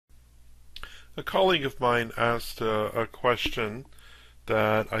A colleague of mine asked a question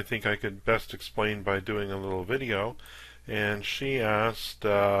that I think I could best explain by doing a little video, and she asked,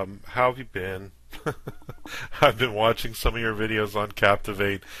 how have you been? I've been watching some of your videos on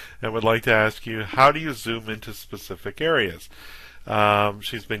Captivate and would like to ask you, how do you zoom into specific areas?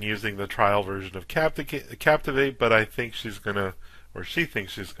 She's been using the trial version of Captivate, but I think she's going to, or she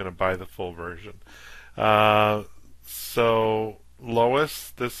thinks she's going to buy the full version. So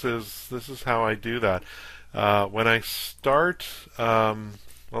Lois, this is how I do that. When I start, well,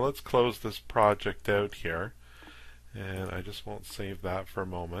 let's close this project out here, and I just won't save that for a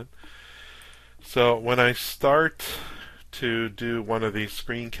moment. So when I start to do one of these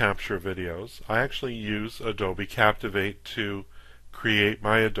screen capture videos, I actually use Adobe Captivate to create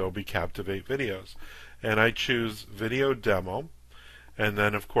my Adobe Captivate videos. And I choose Video Demo, and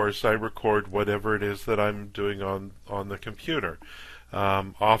then of course I record whatever it is that I'm doing on the computer.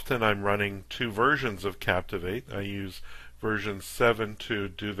 Often I'm running two versions of Captivate. I use version 7 to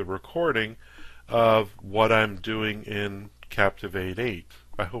do the recording of what I'm doing in Captivate 8.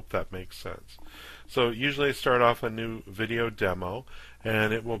 I hope that makes sense. So usually I start off a new video demo,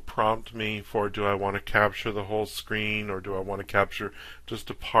 and it will prompt me for, do I want to capture the whole screen or do I want to capture just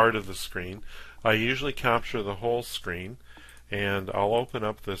a part of the screen? I usually capture the whole screen, and I'll open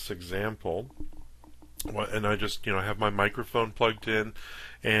up this example, and I just have my microphone plugged in,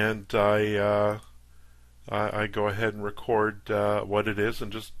 and I go ahead and record what it is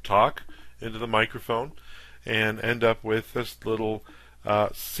and just talk into the microphone, and end up with this little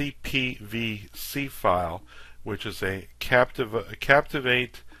CPVC file, which is a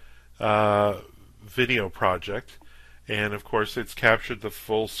Captivate video project, and of course it's captured the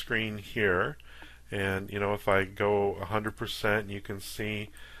full screen here. And if I go 100%, you can see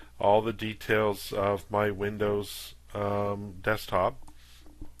all the details of my Windows desktop.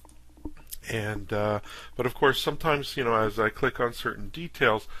 And but of course sometimes as I click on certain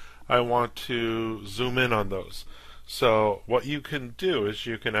details, I want to zoom in on those. So what you can do is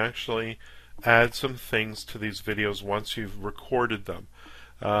you can actually add some things to these videos once you've recorded them.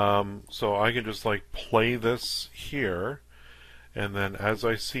 So I can just play this here, and then as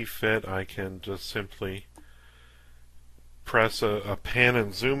I see fit I can just simply press a pan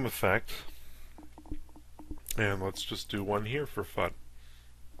and zoom effect, and let's just do one here for fun.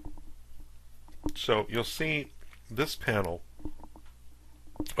 So you'll see this panel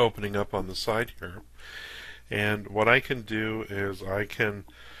opening up on the side here, and what I can do is I can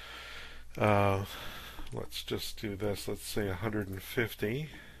let's just do this, let's say 150,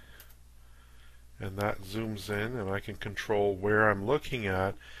 and that zooms in, and I can control where I'm looking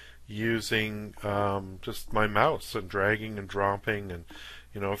at using just my mouse and dragging and dropping. And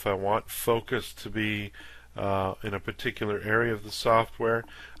if I want focus to be in a particular area of the software,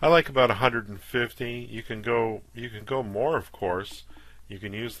 I like about 150. You can go more, of course. You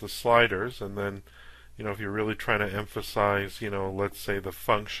can use the sliders, and then if you're really trying to emphasize let's say the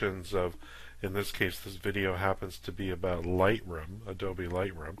functions of, in this case this video happens to be about Lightroom, Adobe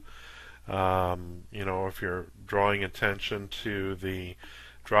Lightroom. If you're drawing attention to the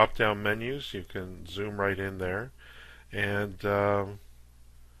drop down menus, you can zoom right in there, and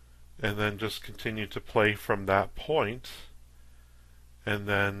then just continue to play from that point. And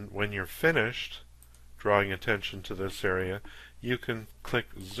then when you're finished drawing attention to this area, you can click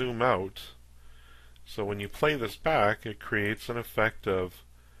zoom out. So when you play this back, it creates an effect of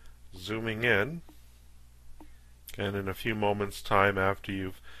zooming in, and in a few moments time after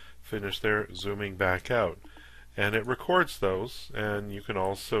you've finished there, zooming back out. And it records those, and you can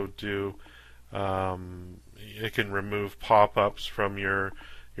also do it can remove pop-ups from your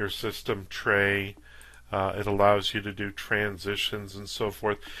system tray. It allows you to do transitions and so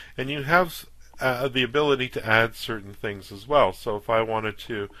forth, and you have the ability to add certain things as well. So if I wanted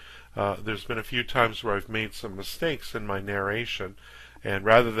to, there's been a few times where I've made some mistakes in my narration, and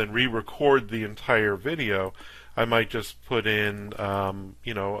rather than re-record the entire video, I might just put in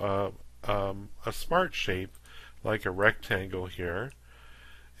a smart shape like a rectangle here,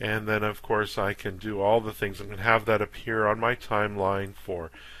 and then of course I can do all the things. I can have that appear on my timeline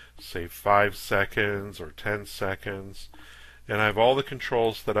for say 5 seconds or 10 seconds, and I have all the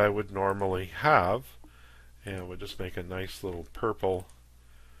controls that I would normally have. And we'll just make a nice little purple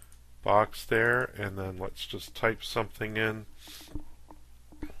box there, and then let's just type something in.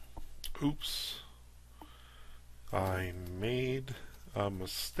 Oops, I made a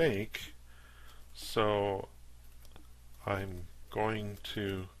mistake, so I'm going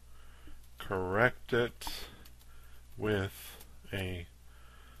to correct it with a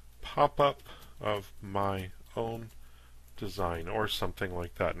pop-up of my own design or something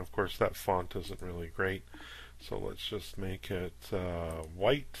like that. And of course that font isn't really great, so let's just make it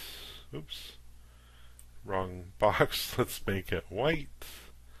white. Oops, wrong box. Let's make it white.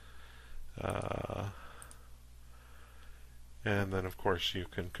 And then of course you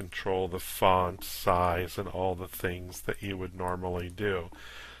can control the font size and all the things that you would normally do.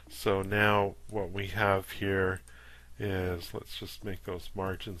 So now what we have here is, let's just make those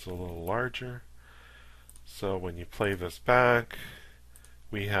margins a little larger. So when you play this back,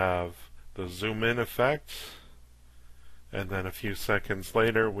 we have the zoom in effect, and then a few seconds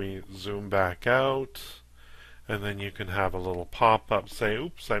later we zoom back out, and then you can have a little pop-up say,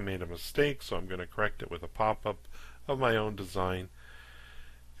 oops, I made a mistake, so I'm going to correct it with a pop-up of my own design,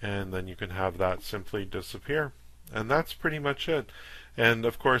 and then you can have that simply disappear. And that's pretty much it. And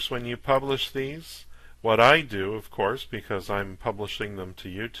of course when you publish these, what I do, of course, because I'm publishing them to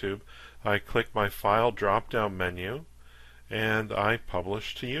YouTube, I click my file drop-down menu and I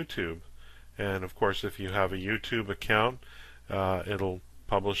publish to YouTube. And of course if you have a YouTube account, it'll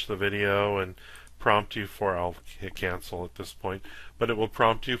publish the video and prompt you for, I'll hit cancel at this point, but it will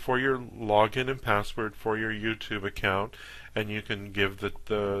prompt you for your login and password for your YouTube account, and you can give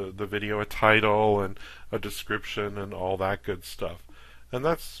the video a title and a description and all that good stuff. And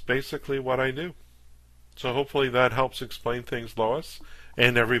that's basically what I do. So hopefully that helps explain things, Lois,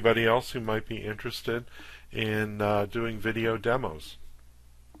 and everybody else who might be interested in doing video demos.